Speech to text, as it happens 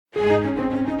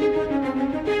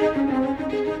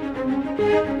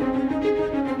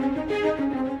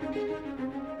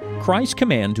Christ's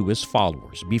command to his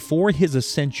followers before his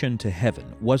ascension to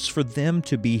heaven was for them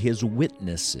to be his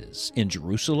witnesses in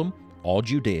Jerusalem, all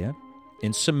Judea,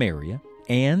 in Samaria,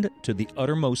 and to the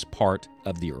uttermost part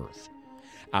of the earth.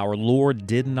 Our Lord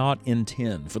did not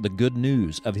intend for the good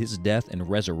news of his death and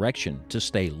resurrection to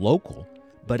stay local,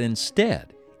 but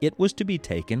instead it was to be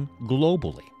taken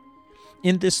globally.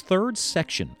 In this third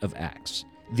section of Acts,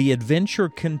 the adventure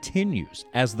continues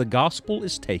as the gospel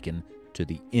is taken to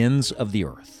the ends of the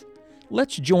earth.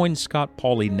 Let's join Scott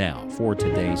Pauley now for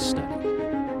today's study.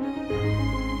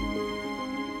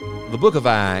 The book of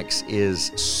Acts is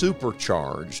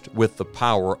supercharged with the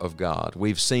power of God.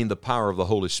 We've seen the power of the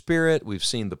Holy Spirit. We've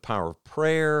seen the power of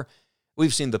prayer.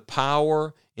 We've seen the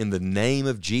power in the name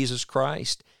of Jesus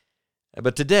Christ.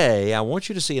 But today, I want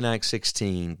you to see in Acts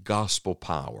 16 gospel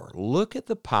power. Look at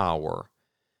the power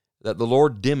that the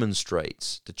Lord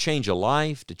demonstrates to change a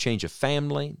life, to change a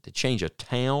family, to change a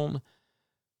town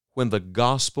when the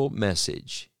gospel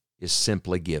message is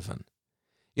simply given.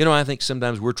 You know, I think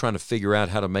sometimes we're trying to figure out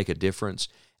how to make a difference,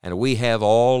 and we have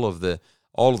all of the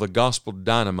gospel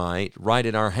dynamite right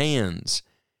in our hands.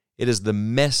 It is the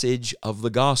message of the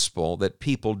gospel that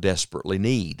people desperately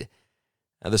need.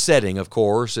 Now, the setting, of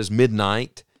course, is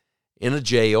midnight in a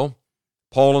jail,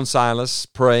 Paul and Silas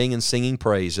praying and singing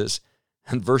praises.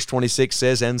 And verse 26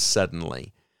 says, "And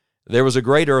suddenly there was a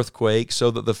great earthquake,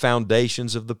 so that the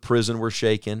foundations of the prison were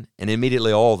shaken, and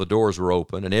immediately all the doors were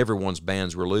open, and everyone's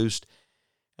bands were loosed.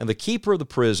 And the keeper of the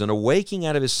prison, awaking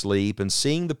out of his sleep and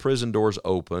seeing the prison doors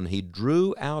open, he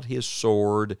drew out his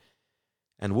sword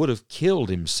and would have killed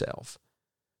himself,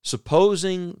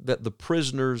 supposing that the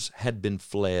prisoners had been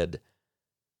fled.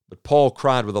 But Paul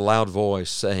cried with a loud voice,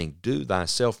 saying, 'Do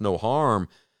thyself no harm,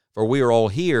 for we are all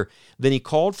here.' Then he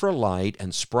called for a light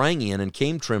and sprang in and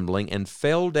came trembling and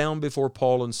fell down before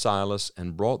Paul and Silas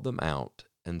and brought them out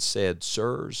and said,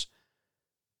 'Sirs,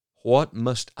 what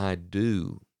must I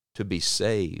do to be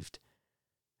saved?'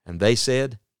 And they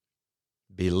said,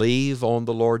 'Believe on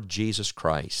the Lord Jesus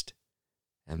Christ,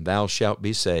 and thou shalt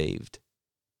be saved,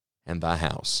 and thy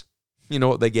house.'" You know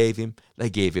what they gave him? They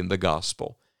gave him the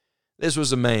gospel. This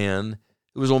was a man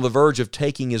who was on the verge of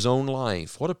taking his own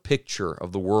life. What a picture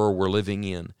of the world we're living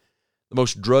in. The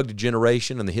most drugged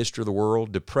generation in the history of the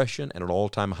world, depression at an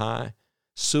all-time high.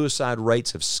 Suicide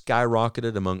rates have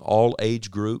skyrocketed among all age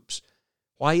groups.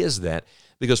 Why is that?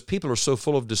 Because people are so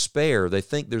full of despair. They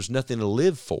think there's nothing to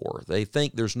live for. They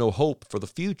think there's no hope for the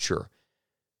future.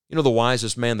 You know, the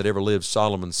wisest man that ever lived,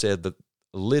 Solomon, said that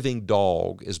a living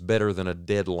dog is better than a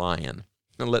dead lion.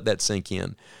 And let that sink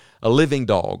in. A living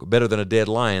dog better than a dead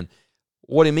lion.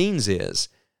 What he means is,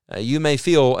 you may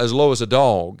feel as low as a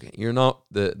dog. You're not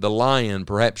the lion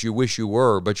perhaps you wish you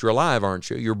were, but you're alive,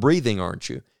 aren't you? You're breathing, aren't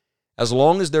you? As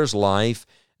long as there's life,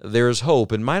 there's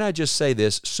hope. And might I just say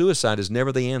this, suicide is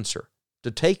never the answer. To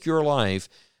take your life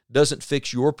doesn't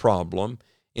fix your problem.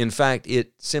 In fact,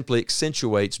 it simply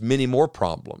accentuates many more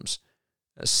problems.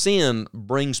 Sin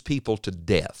brings people to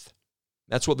death.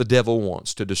 That's what the devil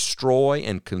wants, to destroy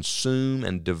and consume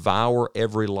and devour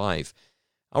every life.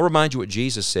 I'll remind you what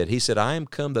Jesus said. He said, "I am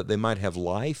come that they might have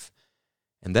life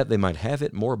and that they might have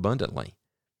it more abundantly."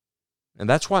 And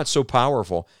that's why it's so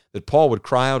powerful that Paul would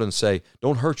cry out and say,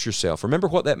 "Don't hurt yourself." Remember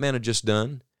what that man had just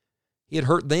done? He had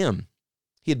hurt them.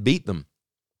 He had beat them.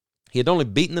 He had only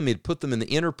beaten them. He had put them in the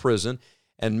inner prison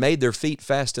and made their feet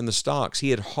fast in the stocks.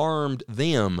 He had harmed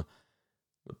them.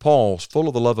 But Paul, full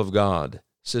of the love of God,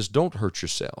 says, "Don't hurt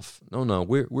yourself." No,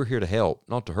 we're here to help,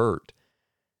 not to hurt.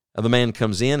 The man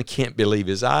comes in, can't believe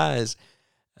his eyes.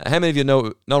 How many of you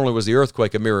know not only was the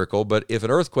earthquake a miracle, but if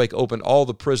an earthquake opened all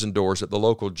the prison doors at the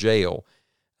local jail,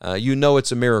 you know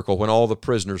it's a miracle when all the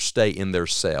prisoners stay in their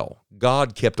cell.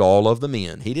 God kept all of them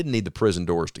in. He didn't need the prison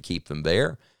doors to keep them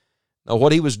there. Now,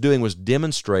 what he was doing was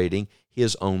demonstrating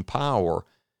his own power.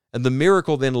 And the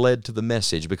miracle then led to the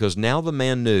message, because now the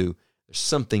man knew there's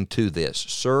something to this.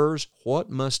 "Sirs, what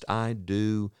must I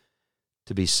do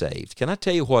to be saved?" Can I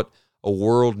tell you what a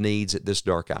world needs at this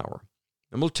dark hour?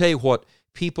 I'm going to tell you what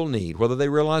people need, whether they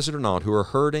realize it or not, who are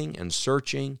hurting and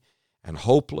searching and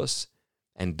hopeless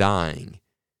and dying.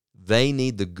 They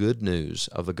need the good news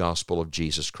of the gospel of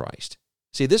Jesus Christ.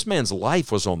 See, this man's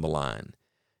life was on the line.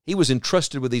 He was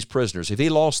entrusted with these prisoners. If he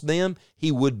lost them,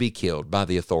 he would be killed by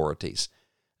the authorities.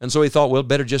 And so he thought, well,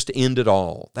 better just end it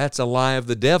all. That's a lie of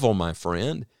the devil, my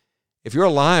friend. If you're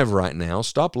alive right now,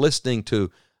 stop listening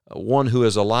to one who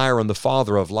is a liar and the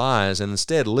father of lies, and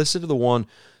instead listen to the one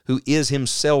who is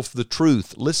himself the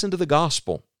truth. Listen to the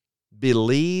gospel.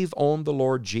 "Believe on the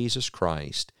Lord Jesus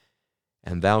Christ,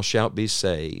 and thou shalt be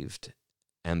saved,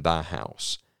 and thy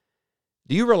house."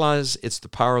 Do you realize it's the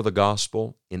power of the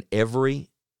gospel in every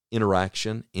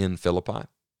interaction in Philippi?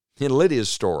 In Lydia's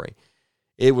story,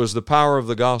 it was the power of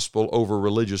the gospel over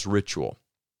religious ritual.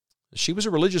 She was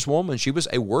a religious woman. She was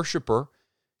a worshiper.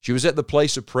 She was at the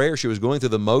place of prayer. She was going through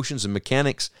the motions and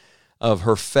mechanics of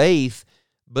her faith,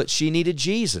 but she needed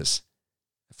Jesus.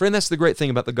 Friend, that's the great thing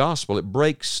about the gospel. It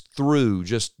breaks through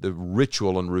just the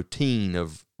ritual and routine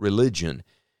of religion.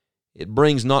 It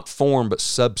brings not form but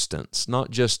substance,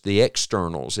 not just the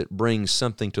externals. It brings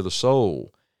something to the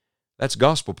soul. That's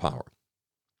gospel power.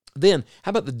 Then, how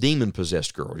about the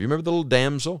demon-possessed girl? You remember the little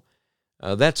damsel?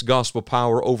 That's gospel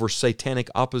power over satanic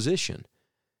opposition.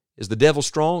 Is the devil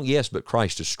strong? Yes, but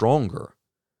Christ is stronger.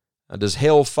 Does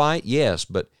hell fight? Yes,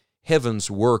 but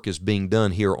heaven's work is being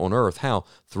done here on earth. How?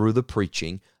 Through the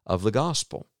preaching of the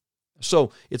gospel.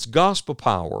 So it's gospel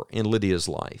power in Lydia's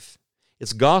life.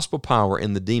 It's gospel power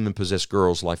in the demon-possessed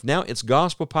girl's life. Now it's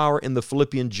gospel power in the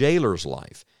Philippian jailer's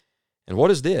life. And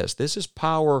what is this? This is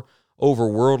power over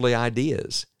worldly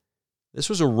ideas. This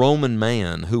was a Roman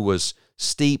man who was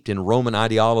steeped in Roman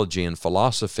ideology and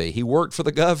philosophy. He worked for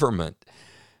the government.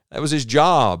 That was his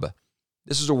job.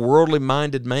 This is a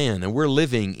worldly-minded man, and we're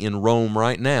living in Rome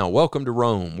right now. Welcome to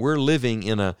Rome. We're living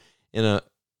in a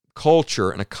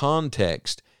culture, in a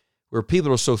context where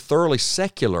people are so thoroughly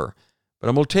secular. But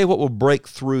I'm going to tell you what will break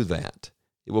through that.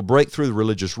 It will break through the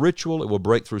religious ritual, it will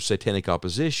break through satanic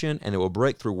opposition, and it will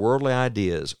break through worldly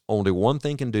ideas. Only one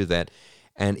thing can do that,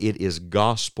 and it is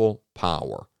gospel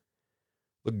power.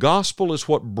 The gospel is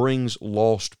what brings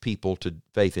lost people to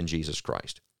faith in Jesus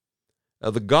Christ.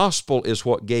 The gospel is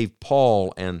what gave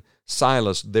Paul and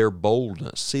Silas their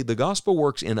boldness. See, the gospel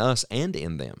works in us and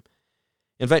in them.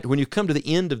 In fact, when you come to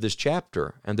the end of this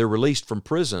chapter and they're released from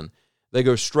prison, they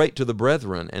go straight to the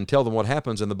brethren and tell them what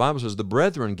happens, and the Bible says the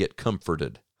brethren get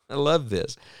comforted. I love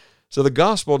this. So the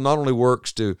gospel not only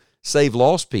works to save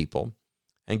lost people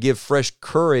and give fresh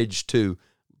courage to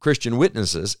Christian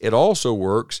witnesses, it also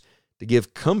works to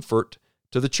give comfort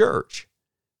to the church.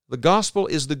 The gospel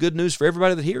is the good news for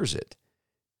everybody that hears it.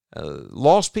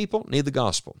 Lost people need the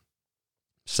gospel.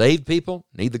 Saved people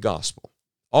need the gospel.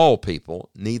 All people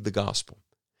need the gospel.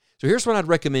 So here's what I'd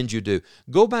recommend you do.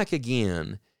 Go back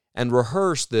again and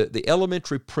rehearse the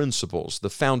elementary principles, the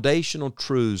foundational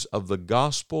truths of the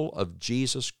gospel of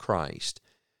Jesus Christ.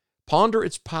 Ponder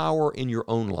its power in your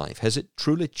own life. Has it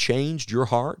truly changed your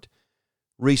heart?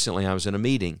 Recently, I was in a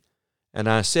meeting, and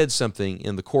I said something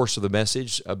in the course of the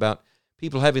message about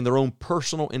people having their own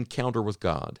personal encounter with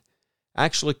God,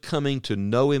 actually coming to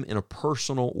know Him in a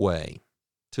personal way,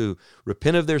 to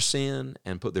repent of their sin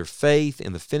and put their faith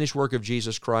in the finished work of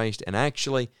Jesus Christ and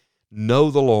actually know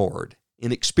the Lord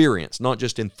in experience, not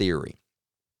just in theory.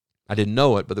 I didn't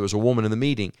know it, but there was a woman in the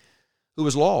meeting who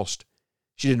was lost.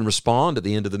 She didn't respond at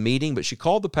the end of the meeting, but she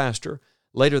called the pastor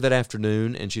later that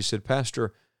afternoon, and she said,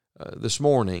 "Pastor, this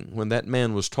morning when that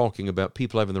man was talking about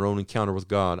people having their own encounter with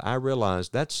God, I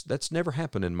realized that's never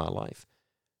happened in my life.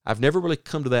 I've never really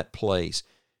come to that place."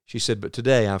 She said, "But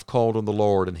today I've called on the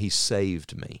Lord, and He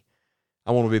saved me.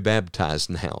 I want to be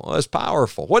baptized now." Oh, that's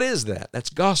powerful. What is that?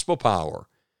 That's gospel power.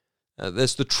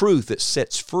 That's the truth that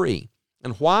sets free.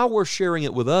 And while we're sharing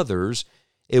it with others,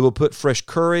 it will put fresh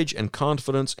courage and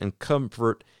confidence and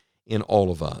comfort in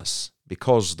all of us,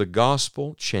 because the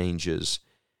gospel changes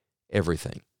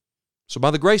everything. So by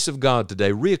the grace of God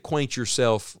today, reacquaint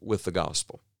yourself with the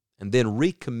gospel, and then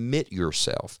recommit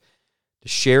yourself to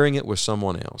sharing it with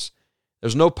someone else.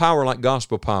 There's no power like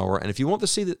gospel power, and if you want to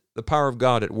see the power of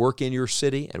God at work in your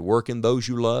city, at work in those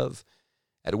you love,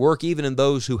 at work even in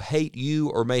those who hate you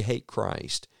or may hate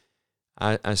Christ,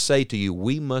 I say to you,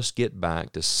 we must get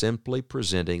back to simply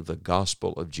presenting the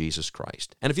gospel of Jesus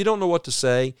Christ. And if you don't know what to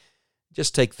say,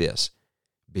 just take this: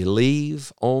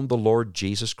 believe on the Lord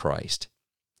Jesus Christ,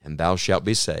 and thou shalt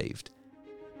be saved,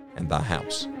 and thy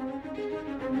house.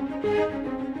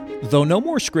 Though no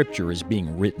more Scripture is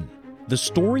being written, the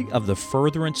story of the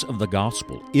furtherance of the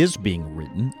gospel is being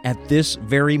written at this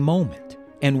very moment,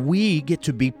 and we get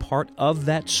to be part of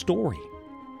that story.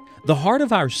 The heart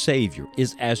of our Savior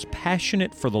is as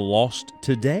passionate for the lost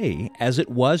today as it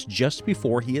was just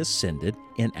before He ascended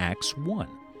in Acts 1.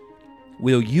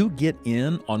 Will you get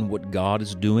in on what God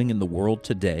is doing in the world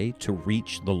today to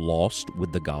reach the lost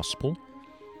with the gospel?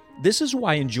 This is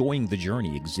why Enjoying the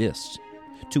Journey exists,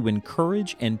 to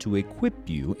encourage and to equip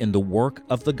you in the work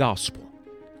of the gospel.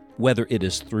 Whether it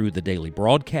is through the daily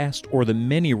broadcast or the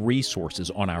many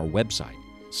resources on our website,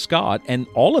 Scott and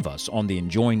all of us on the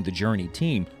Enjoying the Journey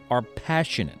team are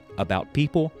passionate about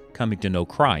people coming to know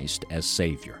Christ as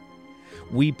Savior.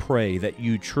 We pray that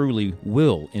you truly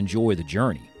will enjoy the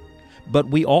journey, but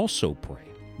we also pray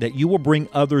that you will bring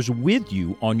others with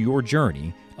you on your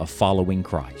journey of following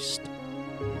Christ.